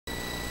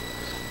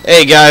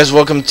Hey guys,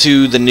 welcome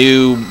to the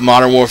new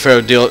Modern Warfare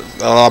the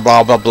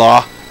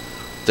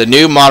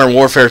new Modern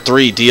Warfare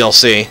 3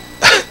 DLC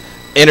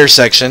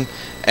intersection,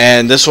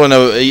 and this one,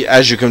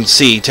 as you can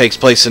see, takes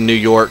place in New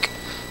York.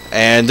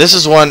 And this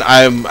is one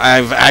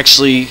I've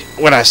actually,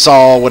 when I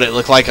saw what it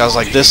looked like, I was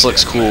like, this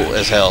looks cool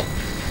as hell.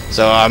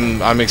 So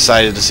I'm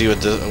excited to see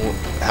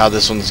how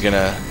this one's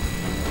gonna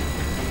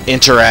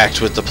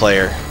interact with the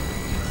player,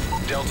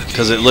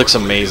 because it looks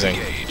amazing.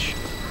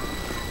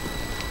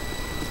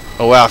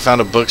 Oh wow, I found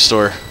a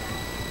bookstore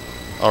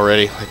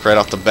already, like right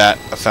off the bat.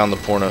 I found the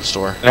porno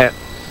store.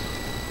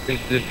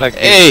 This like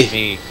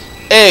hey,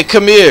 hey,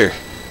 come here.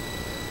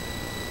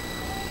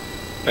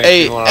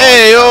 Hey,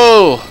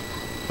 oh!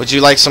 Would you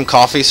like some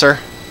coffee, sir?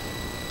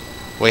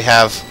 We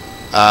have.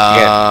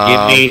 Yes,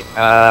 give me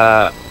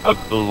a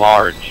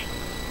large.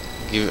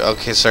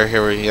 Okay, sir.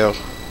 Here we go.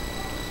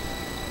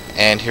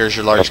 And here's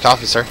your large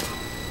coffee, sir.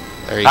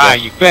 There you go. Ah,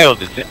 you failed.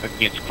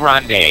 It's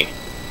grande.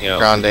 You know,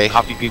 grande.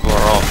 Coffee people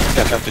are all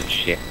stuck up and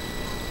shit.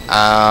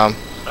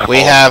 We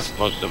have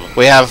most of them.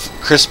 We have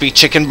crispy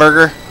chicken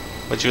burger.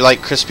 Would you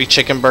like crispy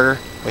chicken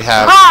burger? We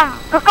have.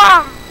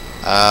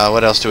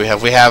 What else do we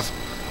have? We have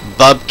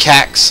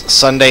Bubcac's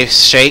Sunday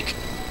Shake.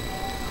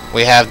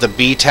 We have the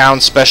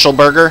B-Town Special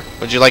Burger.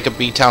 Would you like a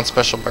B-Town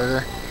Special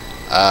Burger?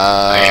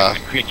 I am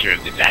the creature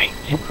of the night.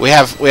 We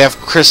have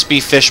crispy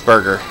fish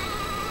burger.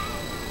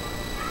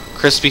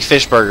 Crispy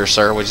fish burger,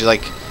 sir. Would you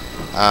like?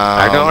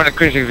 I don't want a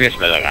crispy fish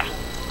burger.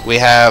 We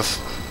have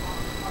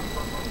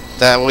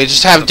that. We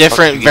just have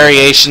different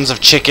variations of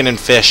chicken and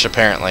fish,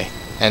 apparently,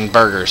 and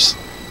burgers.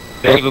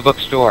 They have a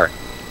bookstore.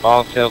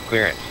 All sale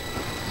clearance.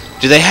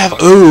 Do they have?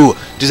 Ooh,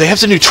 do they have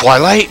the new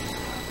Twilight?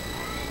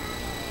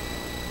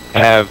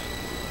 Have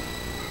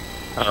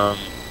a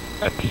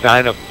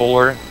sign of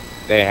 4.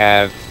 They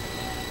have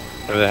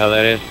whatever the hell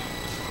that is.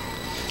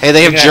 Hey,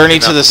 they have Journey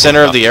to the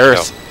Center of the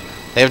Earth.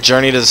 They have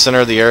Journey to the Center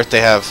of the Earth. They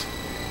have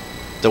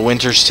The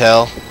Winter's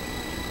Tale.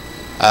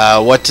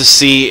 What to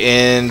see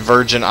in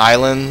Virgin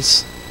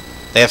Islands.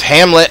 They have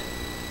Hamlet.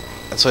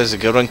 That's always a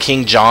good one.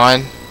 King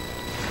John.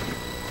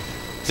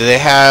 Do they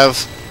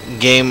have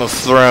Game of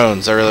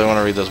Thrones? I really want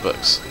to read those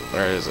books.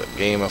 Where is it?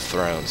 Game of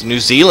Thrones. New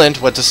Zealand.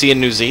 What to see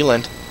in New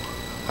Zealand?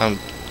 I'm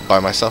by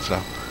myself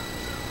now.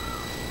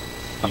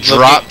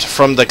 Dropped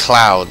from the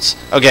clouds.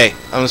 Okay,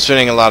 I'm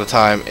spending a lot of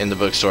time in the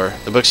bookstore.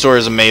 The bookstore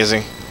is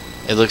amazing.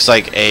 It looks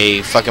like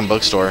a fucking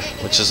bookstore,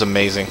 which is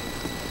amazing.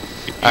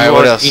 Alright,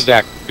 what else?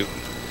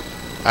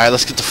 Alright,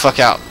 let's get the fuck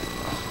out.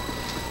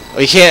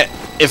 We can't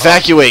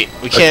evacuate.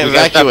 We can't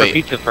evacuate.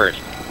 Pizza first.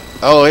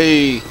 Oh,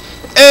 hey.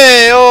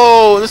 Hey,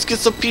 oh, let's get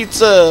some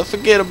pizza.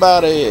 Forget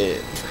about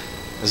it.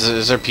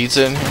 Is there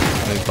pizza in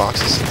these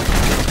boxes?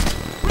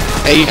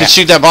 Hey, you can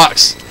shoot that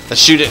box.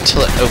 Let's shoot it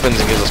until it opens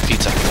and gives us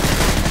pizza.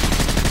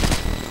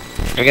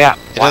 Yeah.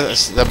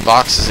 That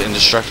box is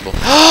indestructible.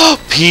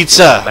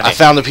 Pizza! I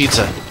found the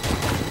pizza.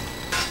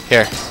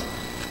 Here.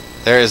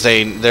 There's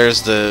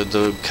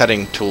the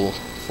cutting tool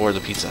for the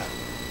pizza.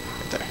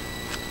 Right there.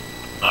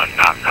 Nom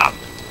nom nom.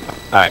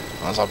 Alright.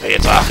 That's some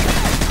pizza.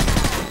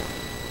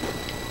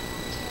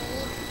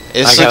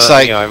 This looks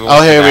like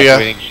oh, here we go.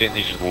 Shit,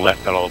 they just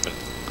left it open.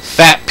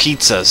 Fat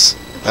pizzas.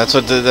 That's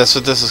what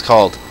this is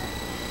called.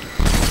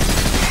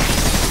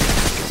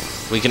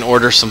 We can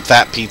order some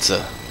fat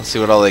pizza. Let's see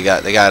what all they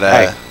got. They got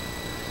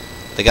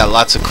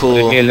lots of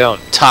cool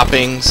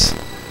toppings.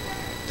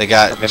 They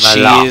got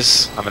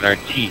cheese. I'm an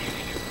artiste.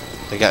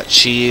 They got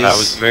cheese. I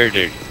was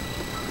murdered.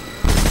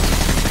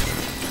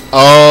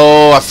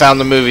 Oh, I found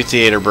the movie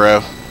theater,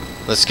 bro.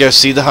 Let's go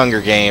see the Hunger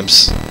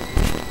Games.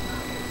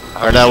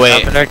 Or no,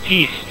 wait. I'm an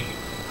artiste.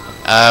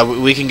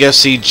 We can go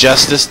see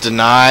Justice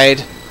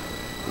Denied,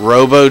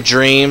 Robo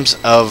Dreams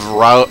of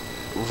Robot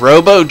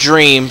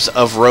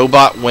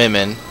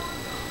Women,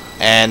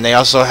 and they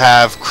also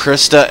have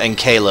Krista and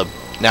Caleb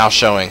now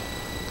showing.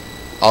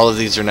 All of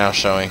these are now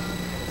showing.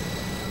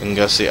 You can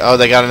go see. Oh,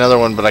 they got another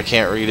one, but I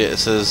can't read it. It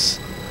says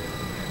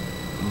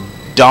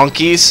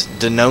Dononkeys,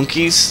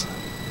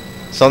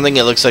 something.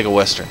 It looks like a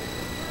western.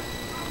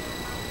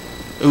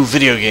 Ooh,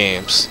 video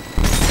games.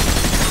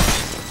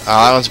 Oh,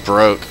 that one's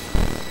broke.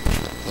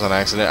 It was an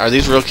accident. Are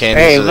these real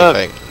candies? Hey, or look.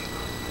 Fake?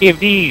 Give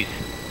these.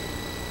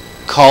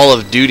 Call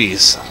of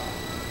Duties.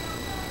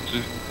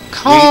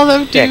 Call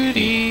of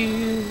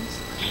Duties.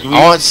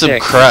 I want some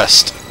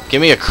crust. Give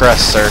me a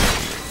crust, sir.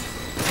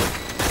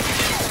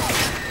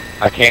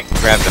 I can't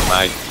grab them.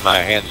 My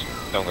hands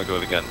don't let go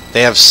of the gun.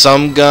 They have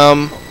some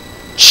gum,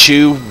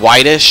 chew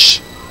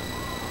whitish,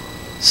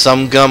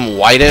 some gum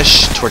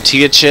whitish,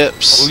 tortilla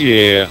chips. Oh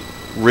yeah.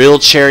 Real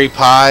cherry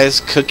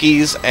pies,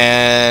 cookies,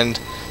 and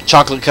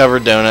chocolate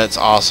covered donuts.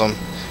 Awesome.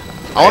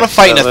 I want to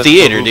fight in a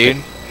theater,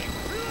 dude.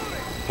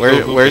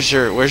 Where's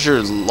your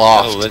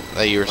loft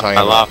that you were talking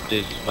about?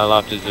 My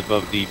loft is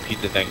above the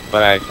pizza thing,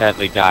 but I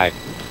sadly died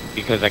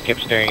because I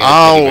kept staring at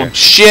oh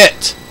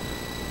shit!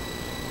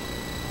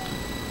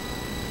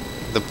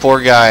 The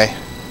poor guy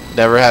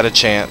never had a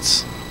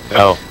chance.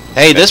 Oh.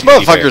 Hey, this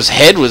motherfucker's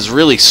head was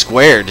really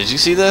square. Did you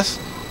see this?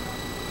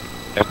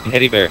 A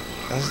teddy bear.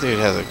 This dude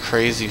has a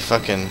crazy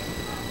fucking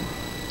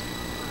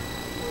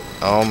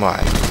Oh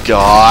my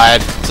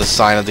god. It's a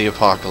sign of the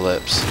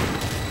apocalypse.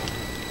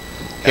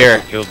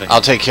 Here,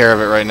 I'll take care of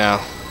it right now.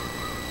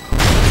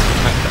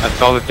 I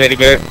saw the teddy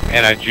bear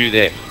and I drew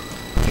this.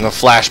 I'm gonna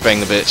flashbang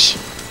the bitch.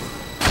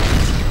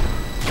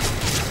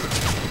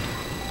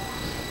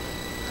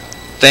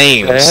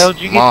 Thames. Where the hell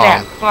did you get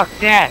that? Fuck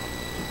that.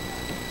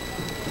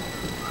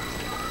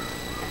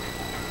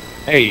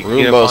 Hey, you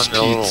get Rumbo's up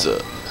on the Pizza.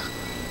 little...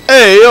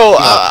 Hey, yo,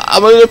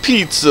 I'm in a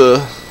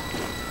pizza.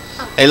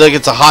 Hey, look,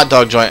 it's a hot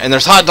dog joint, and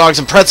there's hot dogs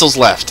and pretzels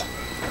left.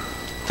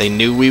 They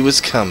knew we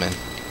was coming.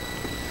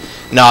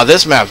 Nah,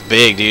 this map's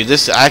big, dude.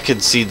 I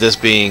could see this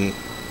being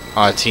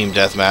on a team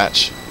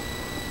deathmatch.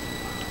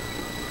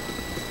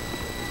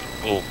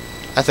 Cool.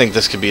 I think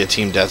this could be a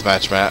team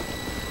deathmatch map.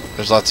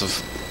 There's lots of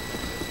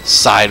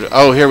side.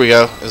 Oh, here we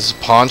go. Is this a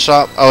pawn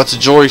shop? Oh, it's a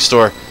jewelry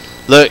store.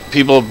 Look,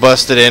 people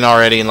busted in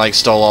already and like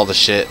stole all the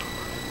shit.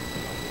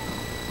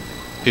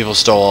 People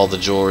stole all the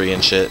jewelry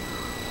and shit.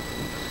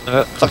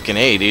 Fucking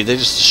A, dude. They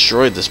just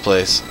destroyed this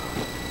place.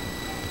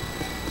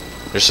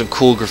 There's some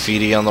cool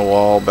graffiti on the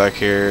wall back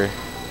here.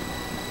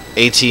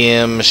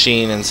 ATM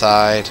machine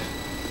inside.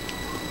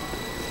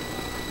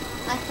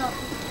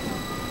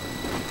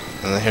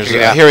 And then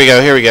here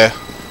we go.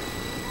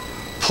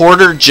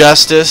 Porter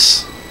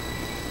Justice.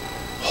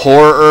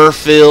 Horror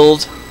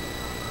filled.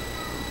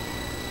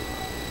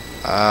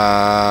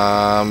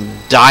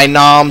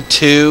 Dynam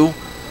 2.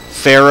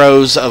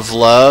 Pharaohs of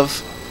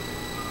Love.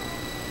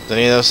 Does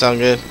any of those sound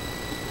good?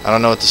 I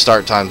don't know what the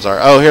start times are.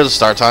 Oh, here's the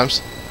start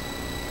times.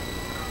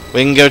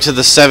 We can go to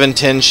the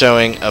 7:10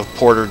 showing of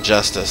Porter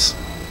Justice.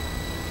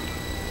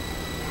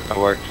 That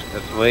works.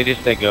 That's the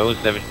latest they go is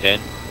 7:10.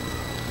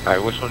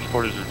 Alright, which one's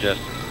Porters of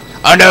Justice?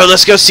 Oh no,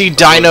 let's go see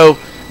Dino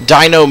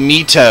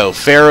Mito,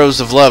 Pharaohs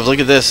of Love. Look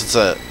at this. It's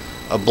a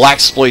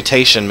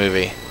blaxploitation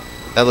movie.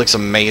 That looks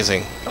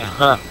amazing.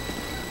 Uh-huh.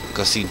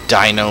 Go see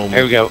Dino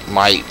Here we go.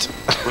 Might.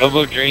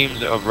 Robo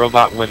Dreams of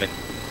Robot Women.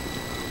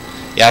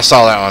 Yeah, I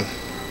saw that one.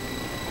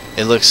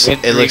 It looks In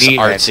 3D,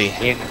 artsy.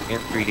 In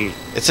 3D.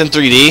 It's in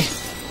 3D?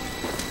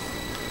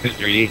 It's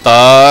 3D.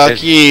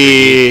 Fuck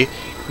yeah.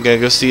 I'm gonna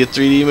go see a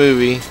 3D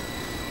movie.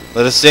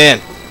 Let us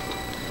in.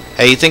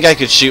 Hey, you think I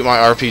could shoot my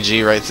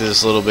RPG right through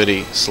this little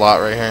bitty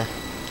slot right here?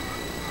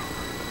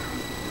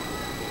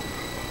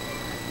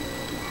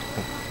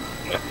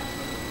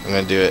 I'm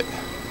gonna do it.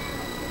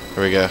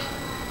 Here we go.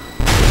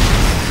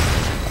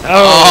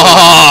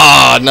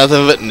 Oh,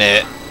 nothing but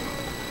net.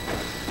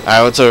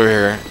 Alright, what's over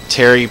here?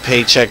 Terry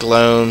Paycheck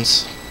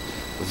Loans,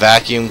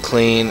 Vacuum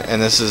Clean,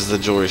 and this is the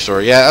jewelry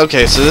store. Yeah,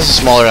 okay, so this is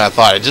smaller than I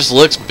thought. It just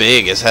looks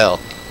big as hell.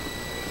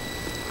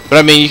 But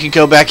I mean, you can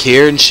go back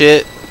here and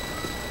shit.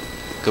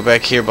 Go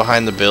back here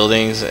behind the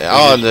buildings.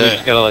 Oh, we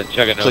just gotta let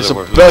Chugga know play that some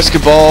we're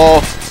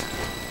basketball.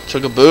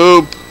 Chug a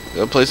boob.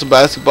 Go play some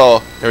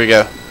basketball. Here we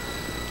go.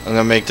 I'm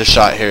gonna make the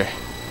shot here.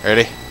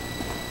 Ready?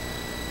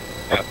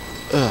 Yep.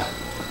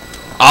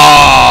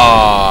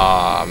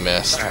 Ah,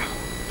 missed.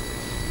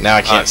 Now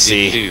I can't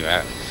see. Too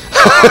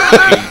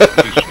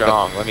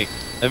strong. Let me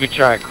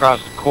try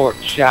across the court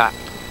shot.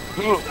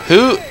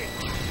 Who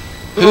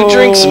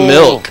drinks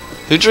milk?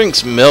 Who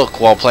drinks milk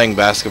while playing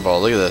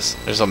basketball? Look at this.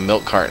 There's a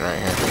milk carton right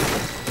here.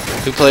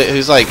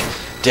 Who's like,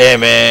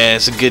 damn man,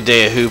 it's a good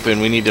day of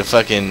hooping. We need to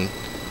fucking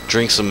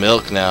drink some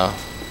milk now.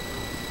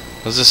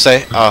 What does this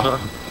say?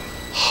 Oh,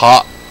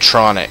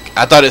 Hoptronic.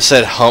 I thought it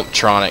said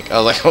Humptronic. I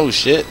was like, oh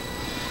shit.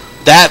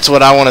 That's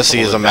what I want to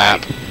see as a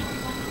map.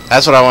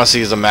 That's what I want to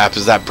see as a map,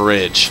 is that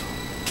bridge.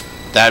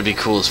 That'd be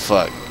cool as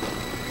fuck.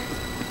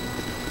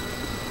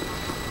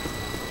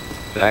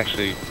 It's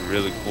actually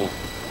really cool.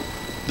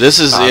 This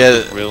is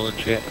real and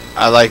shit.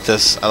 I like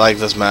this. I like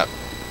this map.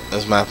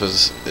 This map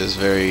is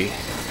very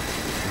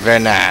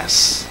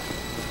nice.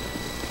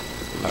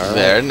 Right.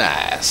 Very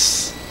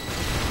nice.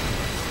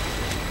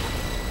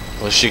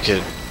 Wish you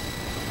could.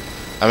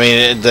 I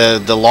mean,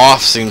 the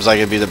loft seems like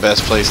it'd be the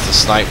best place to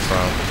snipe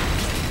from.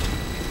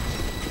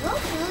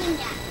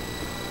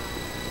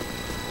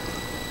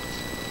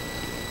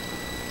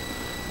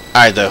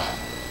 Alright though,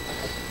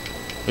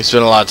 we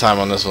spent a lot of time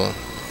on this one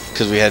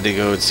because we had to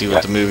go and see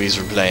what the movies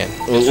were playing.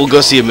 We'll go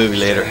see a movie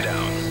later.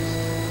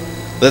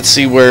 Let's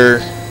see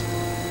where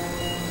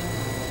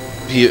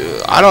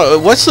I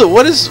don't.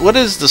 What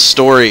is the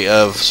story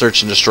of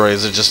Search and Destroy?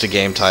 Is it just a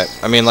game type?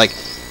 I mean, like,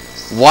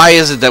 why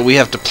is it that we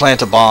have to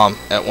plant a bomb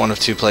at one of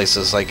two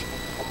places? Like,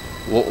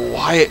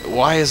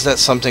 why is that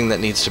something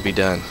that needs to be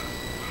done?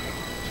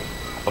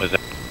 What is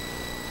that?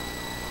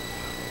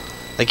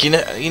 Like,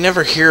 you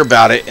never hear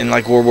about it in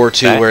like World War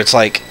II, where it's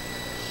like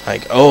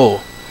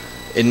oh,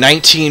 in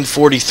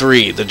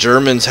 1943 the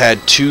Germans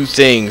had two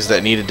things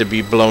that needed to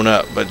be blown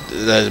up, but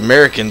the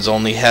Americans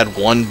only had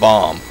one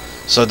bomb,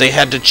 so they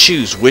had to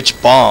choose which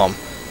bomb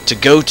to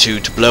go to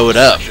blow it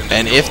up.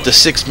 And if the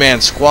 6-man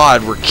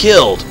squad were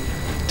killed,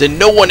 then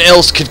no one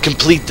else could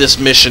complete this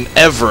mission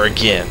ever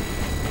again.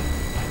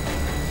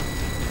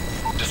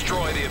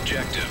 Destroy the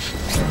objective.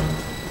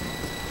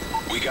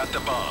 We got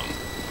the bomb.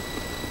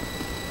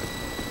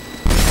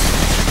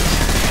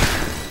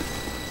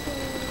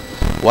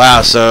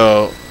 Wow,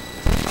 so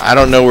I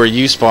don't know where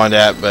you spawned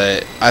at,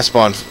 but I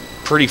spawned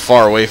pretty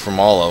far away from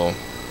all of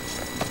them.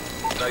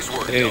 Nice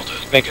work, Dude, Delta.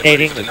 spectating Get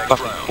ready for is the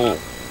fucking next cool. round.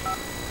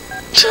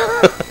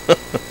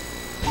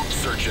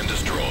 Search and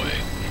destroy.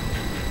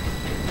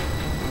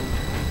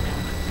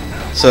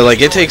 So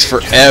like it takes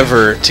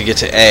forever to get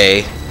to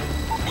A,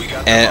 We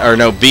got and or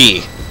no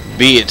B.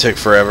 B it took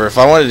forever. If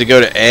I wanted to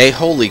go to A,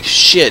 holy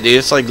shit, dude!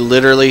 It's like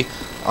literally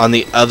on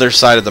the other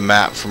side of the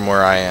map from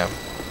where I am.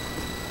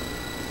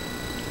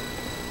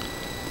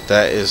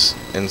 That is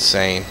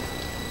insane.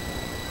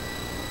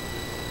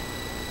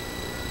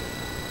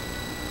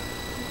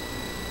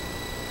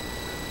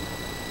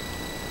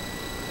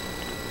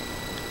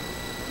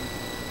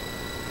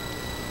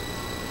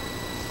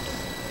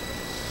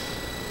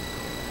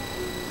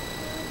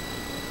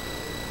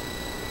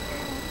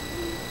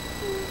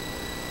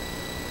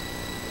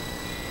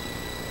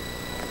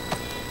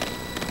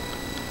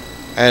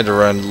 I had to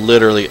run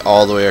literally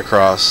all the way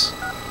across. the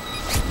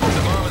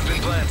bomb has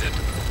been planted.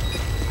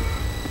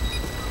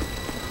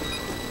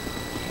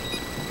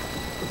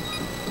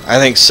 I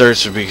think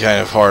search would be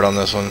kind of hard on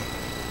this one,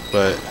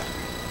 but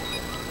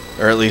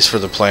or at least for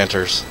the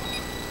planters.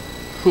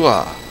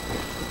 Hooah!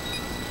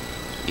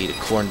 Eat a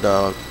corn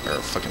dog or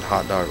a fucking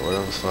hot dog or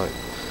whatever the fuck.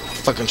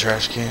 Fucking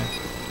trash can.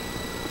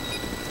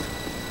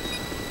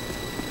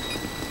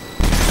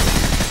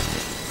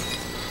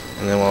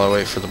 And then while I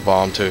wait for the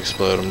bomb to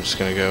explode, I'm just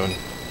gonna go and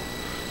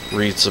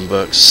read some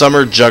books.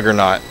 Summer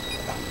Juggernaut.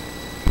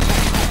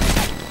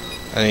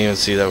 I didn't even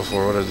see that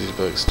before. What are these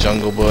books?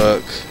 Jungle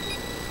Book.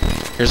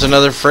 Here's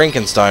another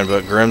Frankenstein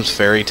book. Grimm's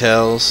Fairy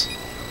Tales.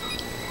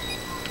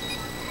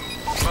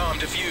 Bomb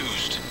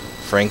defused.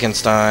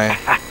 Frankenstein.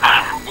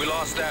 We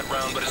lost that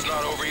round, but it's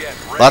not over yet.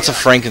 Lots of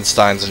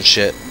Frankensteins and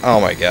shit. Oh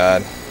my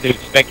god. Dude,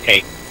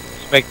 spectate.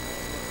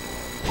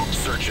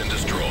 Search and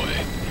destroy.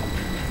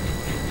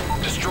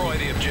 Destroy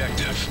the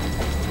objective.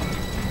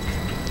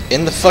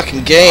 In the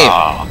fucking game.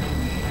 Aw.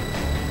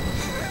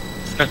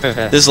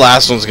 This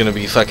last one's gonna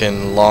be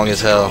fucking long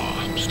as hell.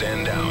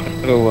 Stand down.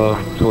 Oh well,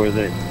 it's worth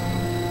it.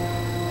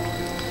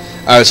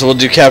 Alright, so we'll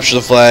do capture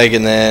the flag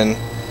and then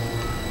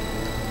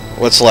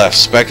what's left?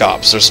 Spec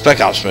Ops. There's Spec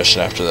Ops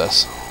mission after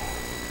this.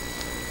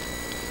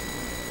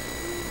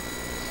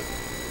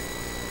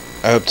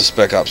 I hope the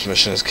Spec Ops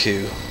mission is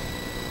Q.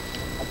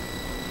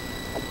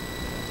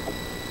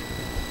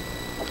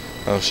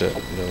 Oh shit,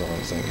 I'm doing the wrong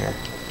thing here.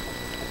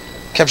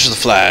 Capture the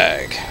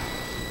flag.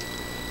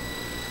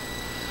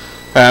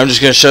 Alright, I'm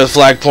just gonna show the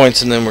flag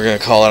points and then we're gonna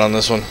call it on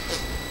this one.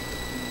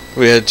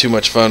 We had too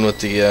much fun with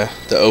the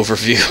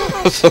overview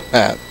of the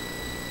map.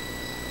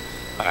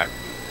 Alright.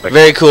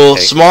 Very cool.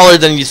 Smaller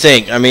than you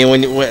think. I mean,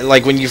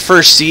 when you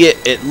first see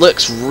it, it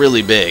looks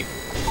really big.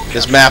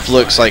 This map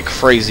looks like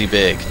crazy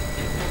big.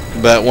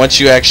 But once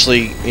you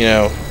actually, you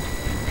know,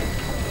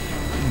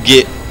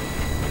 get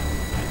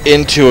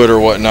into it or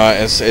whatnot,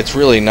 it's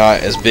really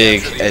not as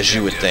big as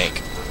you would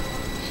think.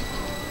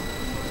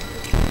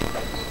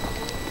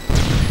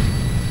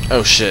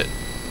 Oh shit.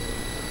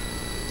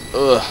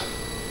 Ugh.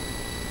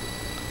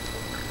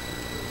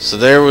 So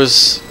there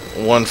was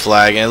one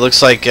flag, and it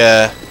looks like,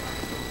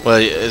 well,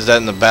 is that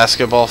in the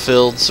basketball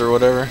fields or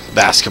whatever?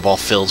 Basketball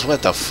fields,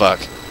 what the fuck?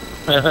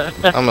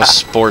 I'm a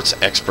sports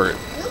expert.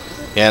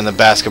 Yeah, in the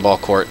basketball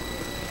court.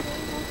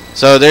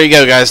 So there you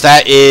go, guys.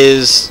 That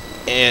is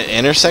an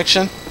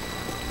intersection.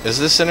 Is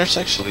this I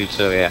intersection? believe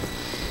so, yeah.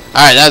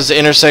 Alright, that's the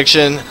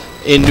intersection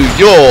in New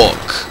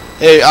York.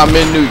 Hey, I'm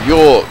in New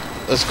York.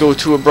 Let's go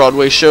to a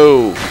Broadway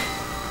show.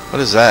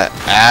 What is that?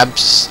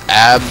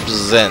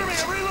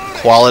 Absinthe.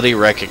 Quality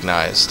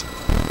recognized.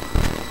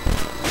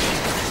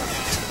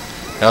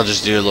 I'll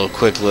just do a little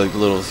quick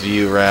little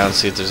view around,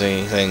 see if there's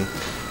anything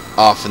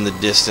off in the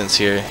distance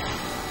here.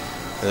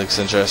 It looks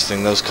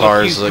interesting. Those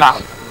cars look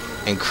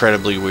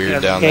incredibly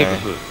weird down there.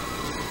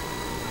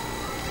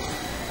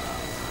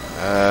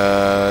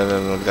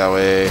 Doesn't look that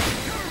way.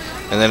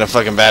 And then a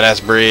fucking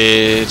badass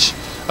bridge.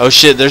 Oh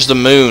shit, there's the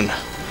moon.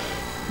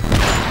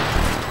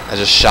 I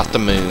just shot the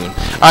moon.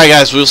 Alright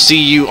guys, we'll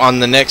see you on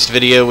the next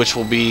video, which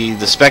will be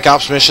the Spec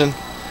Ops mission.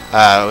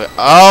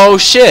 Oh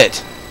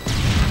shit!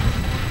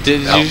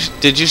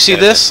 Did you see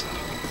this?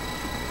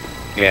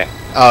 Yeah.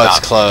 Oh, it's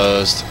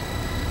closed.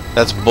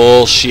 That's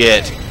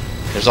bullshit.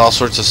 There's all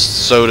sorts of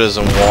sodas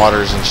and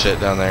waters and shit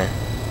down there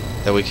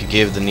that we could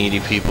give the needy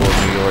people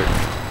of New York.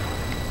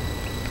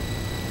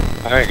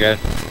 Alright guys.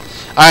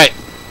 Alright,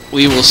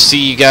 we will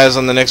see you guys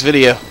on the next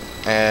video.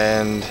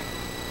 And,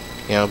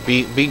 you know,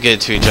 be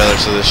good to each other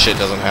so this shit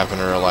doesn't happen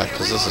in real life,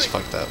 because this is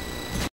fucked up.